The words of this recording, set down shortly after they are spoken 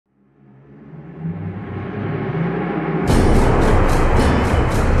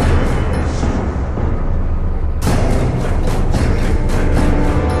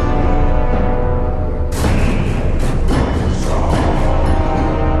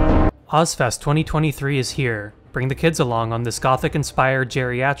Ozzfest 2023 is here. Bring the kids along on this gothic-inspired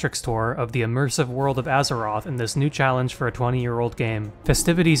geriatrics tour of the immersive world of Azeroth in this new challenge for a 20-year-old game.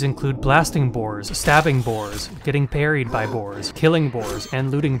 Festivities include blasting boars, stabbing boars, getting parried by boars, killing boars, and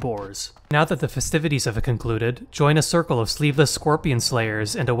looting boars. Now that the festivities have concluded, join a circle of sleeveless scorpion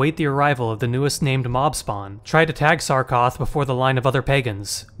slayers and await the arrival of the newest named mob spawn. Try to tag Sarkoth before the line of other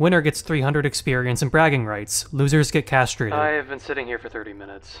pagans. Winner gets 300 experience and bragging rights. Losers get castrated. I have been sitting here for 30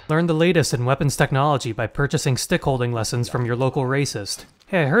 minutes. Learn the latest in weapons technology by purchasing stick-holding lessons from your local racist.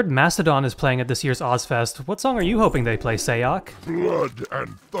 Hey, I heard Mastodon is playing at this year's Ozzfest. What song are you hoping they play, Sayok? Blood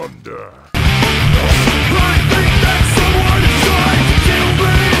and thunder.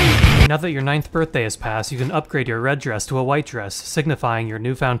 Now that your 9th birthday has passed, you can upgrade your red dress to a white dress, signifying your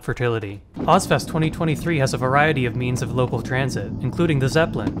newfound fertility. Ozzfest 2023 has a variety of means of local transit, including the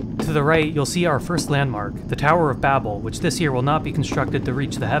Zeppelin. To the right, you'll see our first landmark, the Tower of Babel, which this year will not be constructed to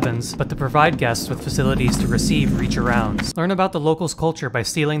reach the heavens, but to provide guests with facilities to receive reach-arounds. Learn about the locals' culture by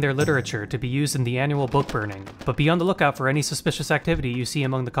stealing their literature to be used in the annual book burning, but be on the lookout for any suspicious activity you see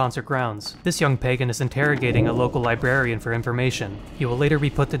among the concert grounds. This young pagan is interrogating a local librarian for information. He will later be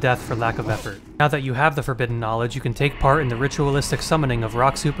put to death for lack of effort. Now that you have the forbidden knowledge, you can take part in the ritualistic summoning of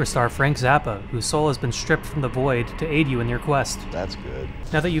rock superstar Frank Zappa, whose soul has been stripped from the void to aid you in your quest. That's good.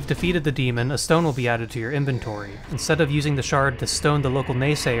 Now that you've defeated the demon, a stone will be added to your inventory. Instead of using the shard to stone the local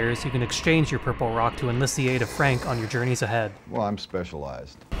naysayers, you can exchange your purple rock to enlist the aid of Frank on your journeys ahead. Well, I'm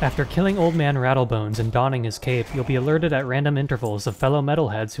specialized. After killing Old Man Rattlebones and donning his cape, you'll be alerted at random intervals of fellow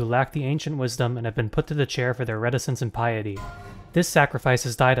metalheads who lack the ancient wisdom and have been put to the chair for their reticence and piety. This sacrifice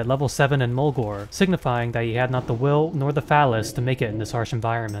has died at level 7 in Mulgore, signifying that he had not the will nor the phallus to make it in this harsh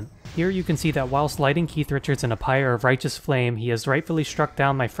environment. Here you can see that whilst lighting Keith Richards in a pyre of righteous flame, he has rightfully struck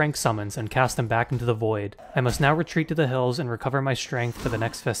down my Frank summons and cast him back into the void. I must now retreat to the hills and recover my strength for the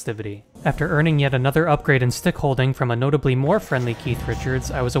next festivity. After earning yet another upgrade in stick holding from a notably more friendly Keith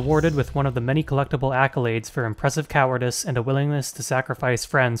Richards, I was awarded with one of the many collectible accolades for impressive cowardice and a willingness to sacrifice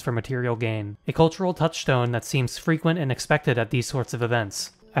friends for material gain. A cultural touchstone that seems frequent and expected at these sorts of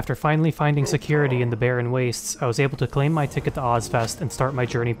events. After finally finding security in the barren wastes, I was able to claim my ticket to Ozzfest and start my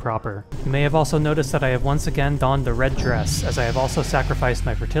journey proper. You may have also noticed that I have once again donned the red dress, as I have also sacrificed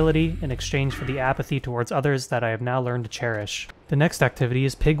my fertility in exchange for the apathy towards others that I have now learned to cherish. The next activity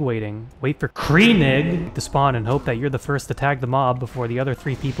is pig waiting. Wait for Kreenig to spawn and hope that you're the first to tag the mob before the other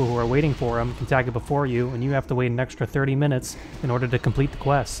 3 people who are waiting for him can tag it before you, and you have to wait an extra 30 minutes in order to complete the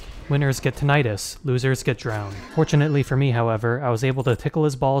quest. Winners get tinnitus, losers get drowned. Fortunately for me, however, I was able to tickle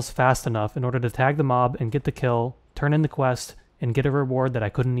his balls fast enough in order to tag the mob and get the kill, turn in the quest, and get a reward that I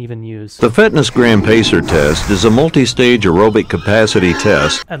couldn't even use. The Fitness Gram Pacer test is a multi-stage aerobic capacity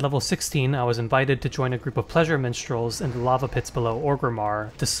test. At level 16, I was invited to join a group of pleasure minstrels in the lava pits below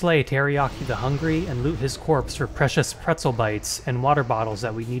Orgrimmar to slay Teriyaki the Hungry and loot his corpse for precious pretzel bites and water bottles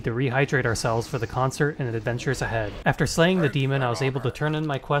that we need to rehydrate ourselves for the concert and adventures ahead. After slaying the demon, I was able to turn in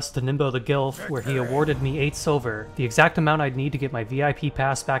my quest to Nimbo the Gilf, where he awarded me 8 silver, the exact amount I'd need to get my VIP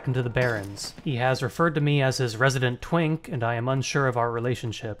pass back into the Barrens. He has referred to me as his resident twink, and I am unsure of our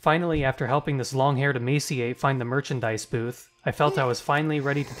relationship. Finally, after helping this long-haired emaciate find the merchandise booth, I felt I was finally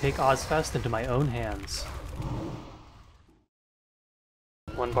ready to take Ozzfest into my own hands.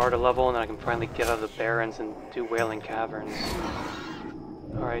 1 bar to level, and then I can finally get out of the Barrens and do Wailing Caverns.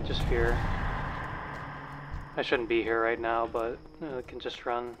 Alright, just fear. I shouldn't be here right now, but I can just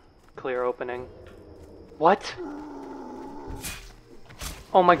run. Clear opening. What?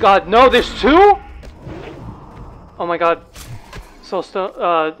 Oh my god, no, there's 2?! Oh my god. Soul stone,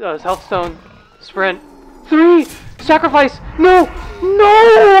 health stone, sprint. 3! Sacrifice! No!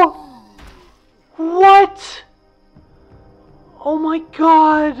 No! What? Oh my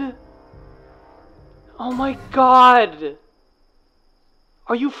god! Oh my god!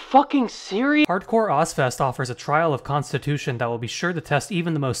 Are you fucking serious? Hardcore Ozzfest offers a trial of Constitution that will be sure to test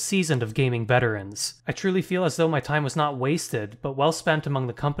even the most seasoned of gaming veterans. I truly feel as though my time was not wasted, but well spent among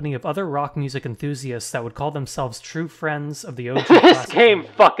the company of other rock music enthusiasts that would call themselves true friends of the OG This game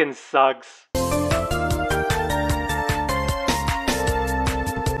fucking sucks.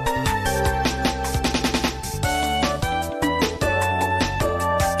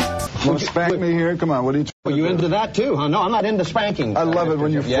 Want to spank me here? Come on, what are you Well, you into that too, huh? No, I'm not into spanking. I love it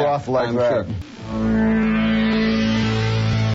when you froth like that. Sure.